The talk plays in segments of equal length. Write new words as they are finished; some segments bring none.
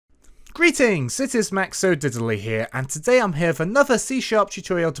Greetings, it is MaxoDiddly here, and today I'm here with another C#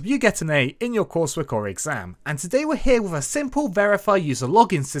 tutorial to help you get an A in your coursework or exam. And today we're here with a simple verify user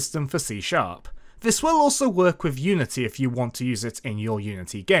login system for C#. This will also work with Unity if you want to use it in your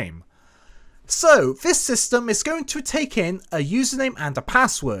Unity game. So, this system is going to take in a username and a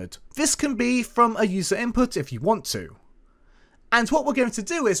password. This can be from a user input if you want to. And what we're going to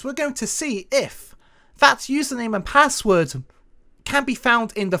do is we're going to see if that username and password can be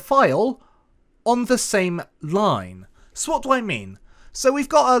found in the file on the same line. So what do I mean? So we've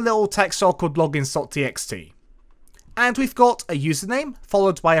got a little text file called logins.txt. And we've got a username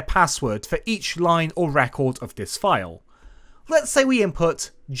followed by a password for each line or record of this file. Let's say we input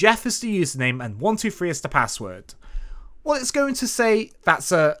Jeff as the username and 123 as the password. Well, it's going to say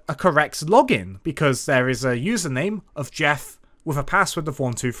that's a correct login because there is a username of Jeff with a password of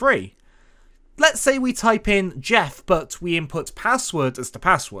 123. Let's say we type in Jeff but we input password as the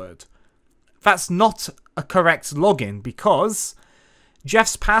password. That's not a correct login because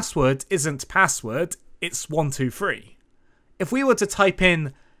Jeff's password isn't password, it's 123. If we were to type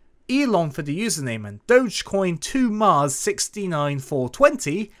in Elon for the username and Dogecoin 2Mars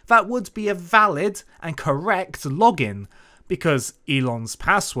 69420, that would be a valid and correct login because Elon's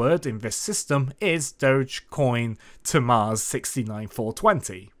password in this system is Dogecoin 2Mars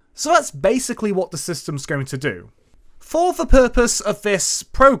 69420. So that's basically what the system's going to do. For the purpose of this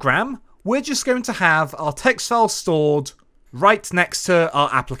program, we're just going to have our text file stored right next to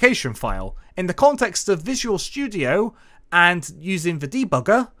our application file. In the context of Visual Studio and using the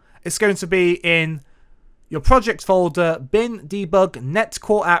debugger, it's going to be in your project folder bin debug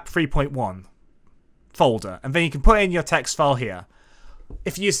netcore app 3.1 folder, and then you can put in your text file here.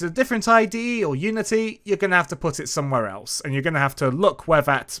 If you use a different IDE or Unity, you're going to have to put it somewhere else, and you're going to have to look where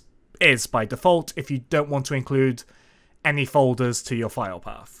that is by default if you don't want to include any folders to your file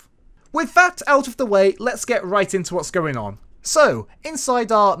path. With that out of the way, let's get right into what's going on. So,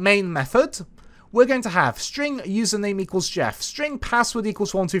 inside our main method, we're going to have string username equals Jeff, string password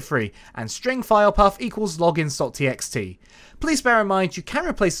equals 123, and string file path equals logins.txt. Please bear in mind you can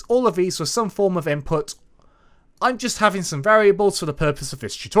replace all of these with some form of input. I'm just having some variables for the purpose of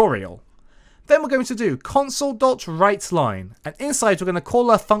this tutorial. Then we're going to do console.writeLine, and inside we're going to call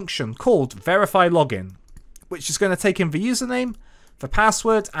a function called verifyLogin, which is going to take in the username, the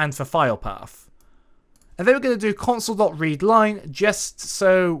password, and the file path. And then we're going to do console.readLine just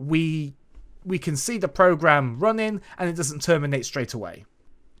so we can see the program running and it doesn't terminate straight away.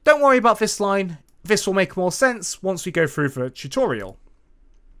 Don't worry about this line, this will make more sense once we go through the tutorial.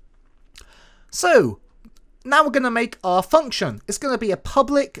 So, now we're going to make our function. It's going to be a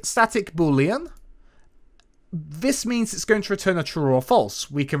public static boolean. This means it's going to return a true or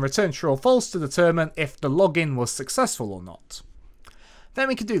false. We can return true or false to determine if the login was successful or not. Then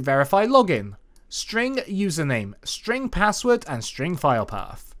we can do verify login, string username, string password, and string file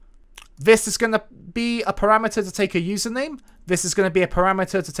path. This is going to be a parameter to take a username, this is going to be a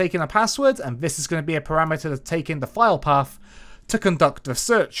parameter to take in a password, and this is going to be a parameter to take in the file path to conduct the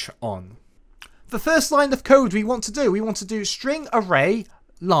search on. The first line of code we want to do string array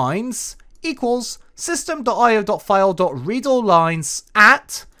lines equals system.io.file.readAllLines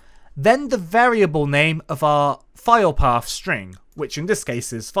at, then the variable name of our file path string, which in this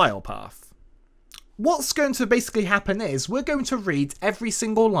case is file path. What's going to basically happen is we're going to read every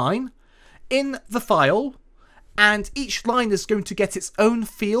single line in the file, and each line is going to get its own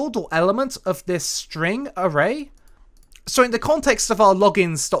field or element of this string array. So in the context of our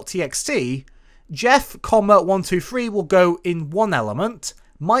logins.txt, Jeff, 123 will go in one element,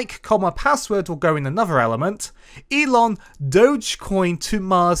 Mike, password will go in another element, Elon, Dogecoin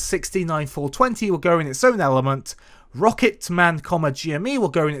 2Mars 69420 will go in its own element, Rocketman, GME will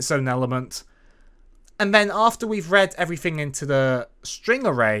go in its own element, and then after we've read everything into the string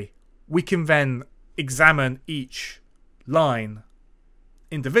array, we can then examine each line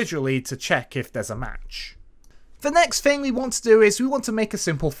individually to check if there's a match. The next thing we want to do is we want to make a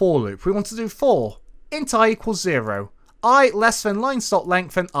simple for loop. We want to do for int I equals 0, I less than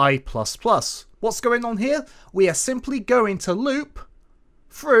lines.length and I plus plus. What's going on here? We are simply going to loop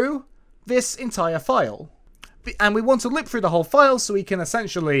through this entire file. And we want to loop through the whole file so we can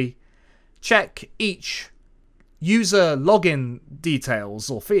essentially check each user login details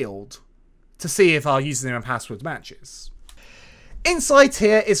or field to see if our username and password matches. Inside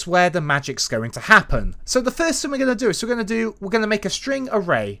here is where the magic's going to happen. So the first thing we're going to do is we're going to make a string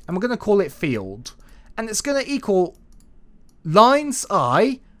array and we're going to call it field, and it's going to equal lines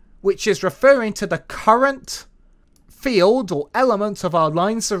I, which is referring to the current field or element of our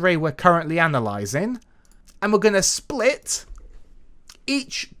lines array we're currently analyzing, and we're going to split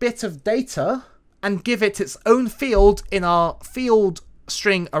each bit of data and give it its own field in our field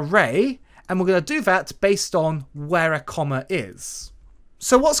string array, and we're going to do that based on where a comma is.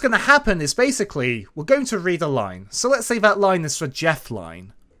 So what's going to happen is basically we're going to read a line. So let's say that line is for Jeff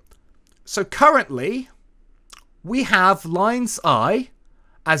line. So currently we have lines I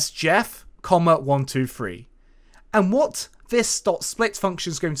as Jeff, comma 1, 2, 3. And what this .split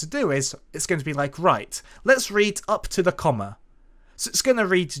function is going to do is it's going to be like, right, let's read up to the comma. So it's going to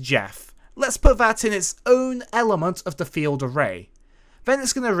read Jeff. Let's put that in its own element of the field array. Then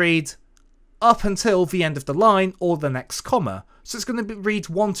it's going to read up until the end of the line or the next comma. So it's going to read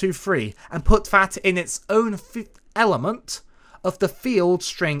 1, 2, 3 and put that in its own element of the field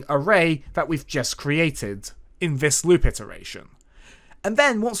string array that we've just created in this loop iteration. And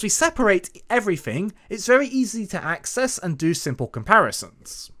then once we separate everything, it's very easy to access and do simple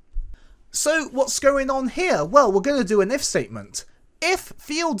comparisons. So what's going on here? Well, we're going to do an if statement. If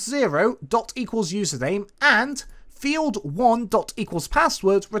field0 dot equals username and field1 dot equals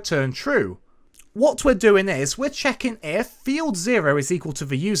password return true. What we're doing is we're checking if field0 is equal to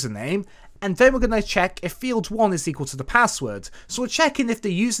the username, and then we're going to check if field1 is equal to the password. So we're checking if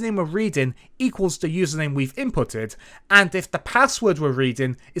the username we're reading equals the username we've inputted, and if the password we're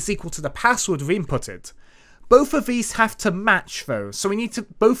reading is equal to the password we've inputted. Both of these have to match though, so we need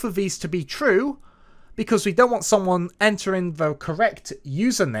both of these to be true, because we don't want someone entering the correct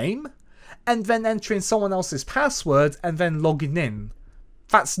username and then entering someone else's password and then logging in.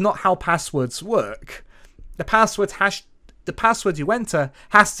 That's not how passwords work. The password you enter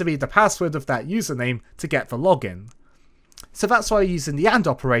has to be the password of that username to get the login. So that's why we're using the AND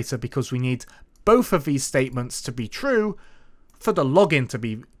operator, because we need both of these statements to be true for the login to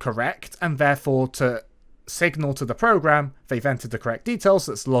be correct, and therefore to signal to the program they've entered the correct details,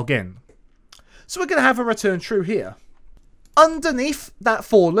 let's log in. So we're going to have a return true here. Underneath that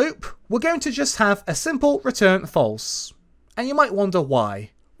for loop, we're going to just have a simple return false. And you might wonder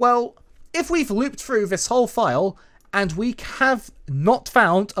why. Well, if we've looped through this whole file and we have not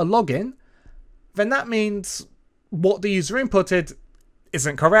found a login, then that means what the user inputted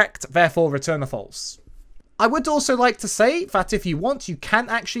isn't correct, therefore return a false. I would also like to say that if you want, you can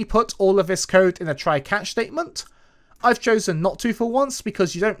actually put all of this code in a try-catch statement. I've chosen not to for once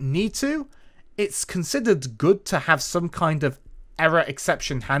because you don't need to. It's considered good to have some kind of error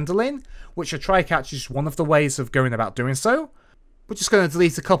exception handling, which a try-catch is one of the ways of going about doing so. We're just going to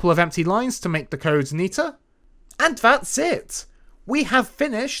delete a couple of empty lines to make the code neater. And that's it! We have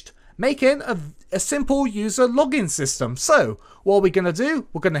finished making a simple user login system. So, what are we going to do?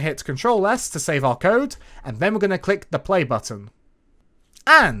 We're going to hit Ctrl S to save our code, and then we're going to click the play button.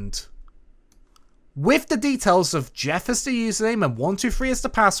 And with the details of Jeff as the username and 123 as the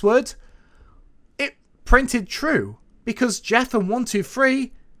password, it printed true, because Jeff and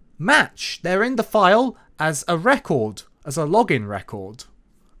 123 match. They're in the file as a record, as a login record.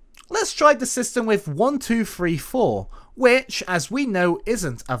 Let's try the system with 1234, which, as we know,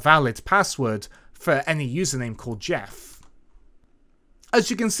 isn't a valid password for any username called Jeff. As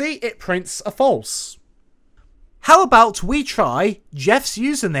you can see, it prints a false. How about we try Jeff's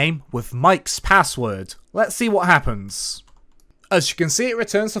username with Mike's password? Let's see what happens. As you can see, it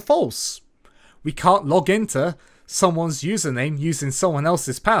returns a false. We can't log into someone's username using someone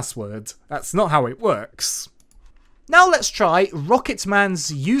else's password. That's not how it works. Now let's try Rocketman's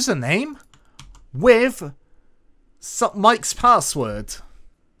username with Mike's password.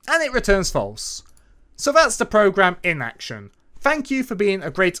 And it returns false. So that's the program in action. Thank you for being a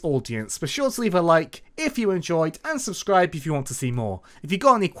great audience. Be sure to leave a like if you enjoyed and subscribe if you want to see more. If you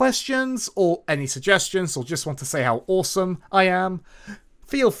got any questions or any suggestions or just want to say how awesome I am,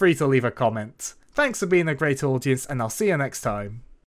 feel free to leave a comment. Thanks for being a great audience, and I'll see you next time.